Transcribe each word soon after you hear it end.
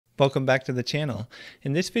Welcome back to the channel.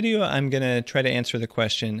 In this video, I'm going to try to answer the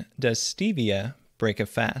question, does stevia break a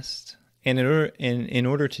fast? And in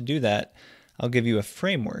order to do that, I'll give you a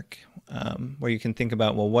framework where you can think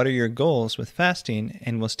about, well, what are your goals with fasting,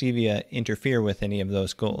 and will stevia interfere with any of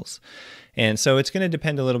those goals? And so it's going to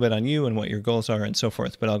depend a little bit on you and what your goals are and so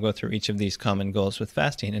forth, but I'll go through each of these common goals with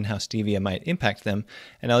fasting and how stevia might impact them.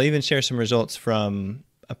 And I'll even share some results from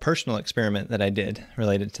a personal experiment that I did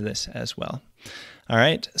related to this as well. All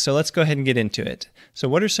right, so let's go ahead and get into it. So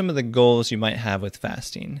what are some of the goals you might have with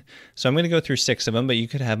fasting? So I'm going to go through 6 of them, but you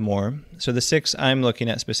could have more. So the 6 I'm looking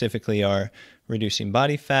at specifically are reducing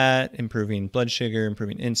body fat, improving blood sugar,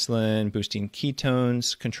 improving insulin, boosting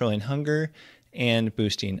ketones, controlling hunger, and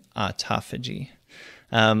boosting autophagy.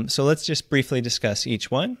 So let's just briefly discuss each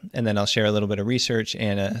one, and then I'll share a little bit of research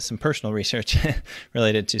and some personal research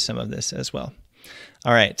related to some of this as well.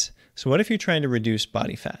 All right, so what if you're trying to reduce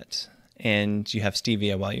body fat and you have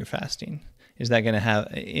stevia while you're fasting? Is that going to have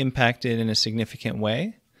impact it in a significant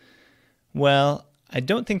way? Well, I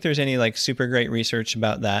don't think there's any super great research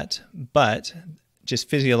about that, but just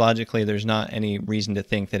physiologically, there's not any reason to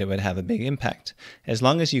think that it would have a big impact. As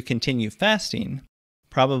long as you continue fasting,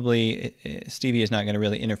 probably stevia is not going to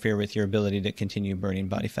really interfere with your ability to continue burning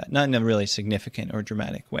body fat, not in a really significant or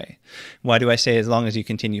dramatic way. Why do I say as long as you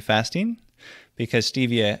continue fasting? Because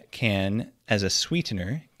stevia can, as a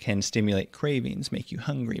sweetener, can stimulate cravings, make you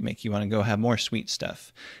hungry, make you want to go have more sweet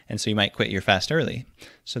stuff. And so you might quit your fast early.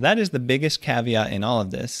 So that is the biggest caveat in all of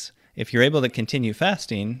this. If you're able to continue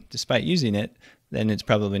fasting despite using it, then it's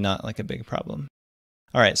probably not a big problem.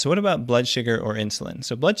 All right, so what about blood sugar or insulin?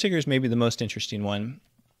 So blood sugar is maybe the most interesting one.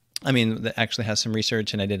 I mean, that actually has some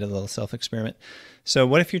research, and I did a little self-experiment. So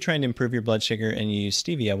what if you're trying to improve your blood sugar and you use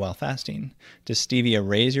stevia while fasting? Does stevia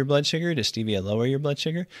raise your blood sugar? Does stevia lower your blood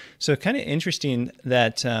sugar? So kind of interesting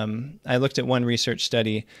that I looked at one research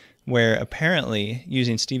study where apparently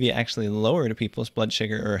using stevia actually lowered people's blood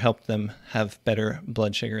sugar or helped them have better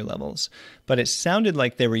blood sugar levels. But it sounded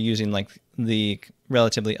like they were using the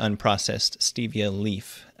relatively unprocessed stevia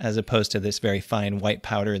leaf as opposed to this very fine white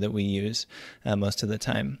powder that we use most of the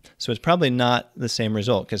time. So it's probably not the same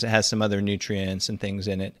result because it has some other nutrients and things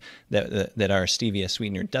in it that our stevia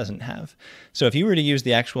sweetener doesn't have. So if you were to use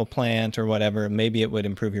the actual plant or whatever, maybe it would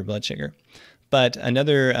improve your blood sugar. But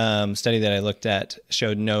another study that I looked at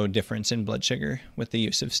showed no difference in blood sugar with the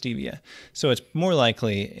use of stevia. So it's more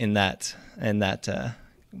likely in that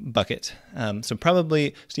bucket. So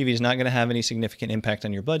probably stevia is not going to have any significant impact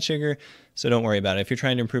on your blood sugar, so don't worry about it. If you're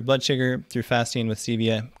trying to improve blood sugar through fasting with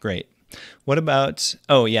stevia, great. What about,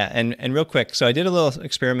 oh yeah, and real quick, so I did a little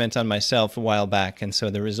experiment on myself a while back, and so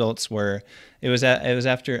the results were, it was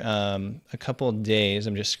after a couple days.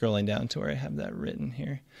 I'm just scrolling down to where I have that written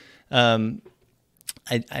here. I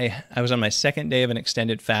was on my second day of an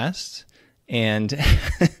extended fast, and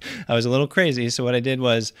I was a little crazy. So what I did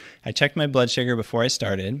was I checked my blood sugar before I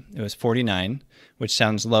started. It was 49, which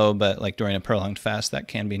sounds low, but during a prolonged fast, that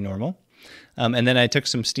can be normal. And then I took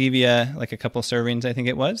some stevia, a couple servings, I think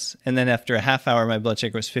it was. And then after a half hour, my blood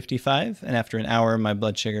sugar was 55. And after an hour, my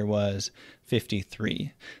blood sugar was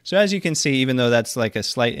 53. So as you can see, even though that's a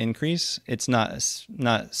slight increase, it's not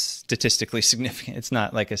statistically significant. It's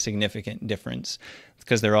not a significant difference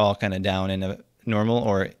because they're all kind of down in a normal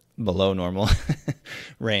or below normal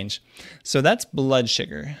range. So that's blood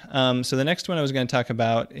sugar. So the next one I was going to talk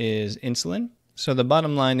about is insulin. So the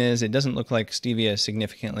bottom line is it doesn't look like stevia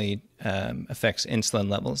significantly affects insulin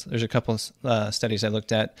levels. There's a couple studies I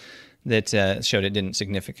looked at that showed it didn't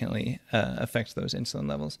significantly affect those insulin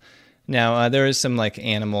levels. Now, there is some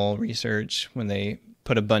animal research when they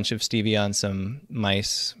put a bunch of stevia on some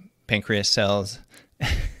mice pancreas cells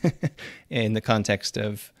in the context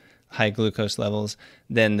of high glucose levels,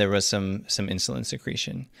 then there was some insulin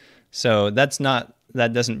secretion. So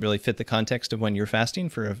that doesn't really fit the context of when you're fasting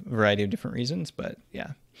for a variety of different reasons, but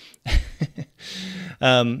yeah.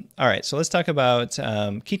 All right, so let's talk about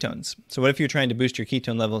ketones. So what if you're trying to boost your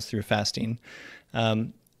ketone levels through fasting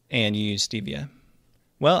and you use stevia?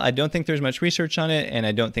 Well, I don't think there's much research on it, and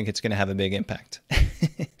I don't think it's going to have a big impact.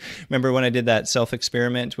 Remember when I did that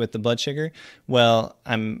self-experiment with the blood sugar? Well,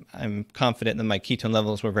 I'm confident that my ketone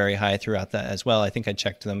levels were very high throughout that as well. I think I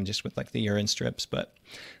checked them just with the urine strips, but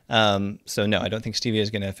so no, I don't think stevia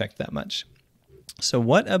is going to affect that much. So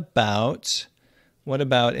what about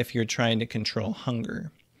if you're trying to control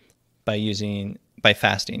hunger by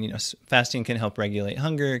fasting? Fasting can help regulate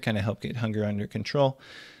hunger, kind of help get hunger under control.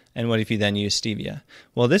 And what if you then use stevia?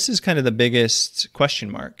 Well, this is kind of the biggest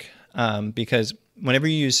question mark because whenever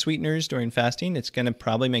you use sweeteners during fasting, it's going to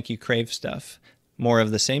probably make you crave stuff more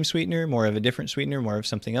of the same sweetener, more of a different sweetener, more of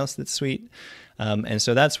something else that's sweet. And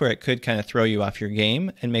so that's where it could kind of throw you off your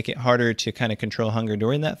game and make it harder to kind of control hunger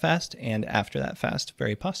during that fast and after that fast,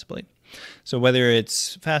 very possibly. So whether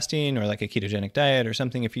it's fasting or like a ketogenic diet or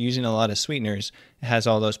something, if you're using a lot of sweeteners, it has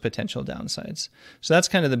all those potential downsides. So that's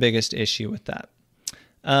kind of the biggest issue with that.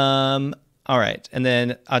 All right. And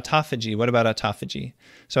then autophagy. What about autophagy?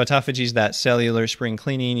 So autophagy is that cellular spring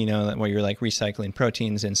cleaning, where you're like recycling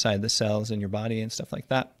proteins inside the cells in your body and stuff like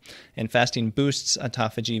that. And fasting boosts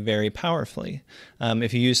autophagy very powerfully.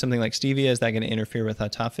 If you use something like stevia, is that going to interfere with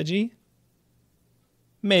autophagy?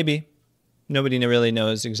 Maybe. Nobody really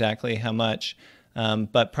knows exactly how much,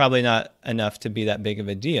 but probably not enough to be that big of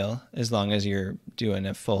a deal as long as you're doing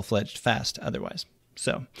a full-fledged fast otherwise.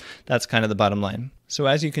 So that's kind of the bottom line. So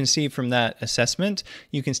as you can see from that assessment,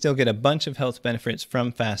 you can still get a bunch of health benefits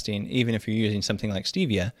from fasting, even if you're using something like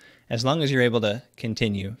stevia, as long as you're able to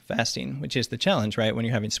continue fasting, which is the challenge, right? When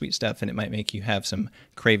you're having sweet stuff and it might make you have some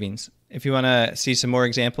cravings. If you want to see some more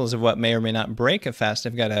examples of what may or may not break a fast,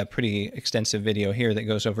 I've got a pretty extensive video here that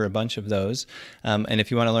goes over a bunch of those. And if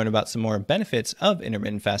you want to learn about some more benefits of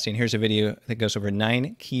intermittent fasting, here's a video that goes over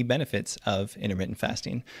 9 key benefits of intermittent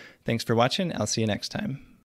fasting. Thanks for watching. I'll see you next time.